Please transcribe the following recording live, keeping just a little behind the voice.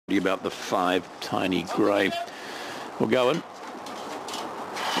about the 5 Tiny Grey. We'll go in.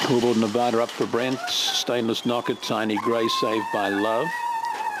 Scoreboard Nevada up for Brent. Stainless Knocker, Tiny Grey, Saved by Love.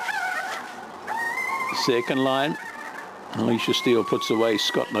 Second line, Alicia Steele puts away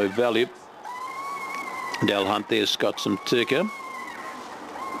Scott No Value. Del Hunt there, Scott some ticker.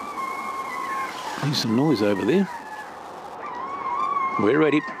 There's some noise over there. We're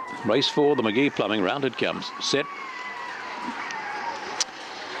ready. Race 4, the McGee Plumbing. Round it comes. Set.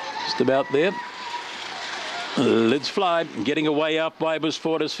 Just about there. Lids fly, getting away up by was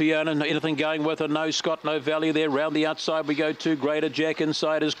Fortis, Fiona. Anything going with her? No. Scott No Value there. Round the outside we go to Greater Jack.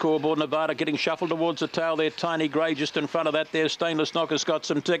 Inside is Scoreboard Nevada, getting shuffled towards the tail there. Tiny Grey just in front of that there. Stainless Knocker's got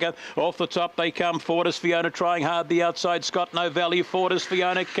some ticker. Off the top they come. Fortis, Fiona trying hard the outside. Scott No Value. Fortis,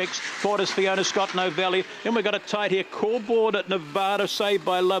 Fiona kicks. Fortis, Fiona, Scott No Value. And we've got it tight here. Scoreboard at Nevada, Saved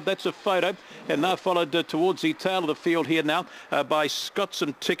by Love. That's a photo. And now followed towards the tail of the field here now by Scott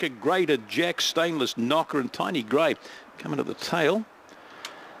some ticker, Greater Jack, Stainless Knocker and Tiny Grey. Coming to the tail.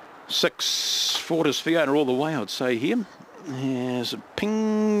 6, Fortis, Fiona all the way, I'd say here. There's a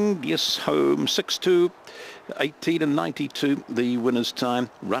ping, yes, home, 6-2, 18 and 92, the winner's time.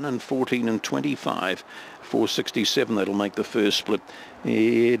 Running 14 and 25, 467, that'll make the first split.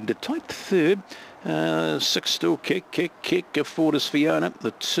 And a tight third. 6 still kick, Fortis, Fiona. The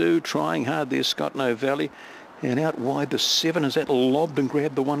 2 trying hard there, Scott No Value. And out wide, the 7, is that lobbed and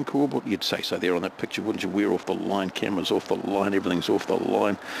grabbed the 1 Scoreboard? You'd say so there on that picture, wouldn't you? We're off the line, camera's off the line, everything's off the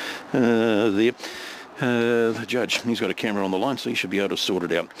line. There. The judge, he's got a camera on the line, so he should be able to sort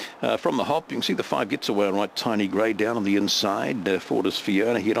it out. From the hop, you can see the 5 gets away all right. Tiny Grey down on the inside. Fortis,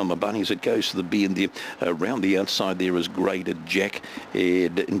 Fiona hit on the bunnies. It goes to the bend there. Around the outside there is Greater Jack.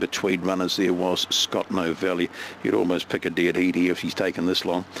 And in between runners there was Scott No Value. You'd almost pick a dead heat here if he's taken this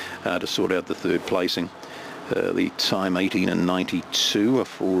long to sort out the 3rd placing. The time 18 and 92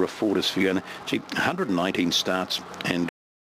 for Fortis, Fiona. Gee, 119 starts and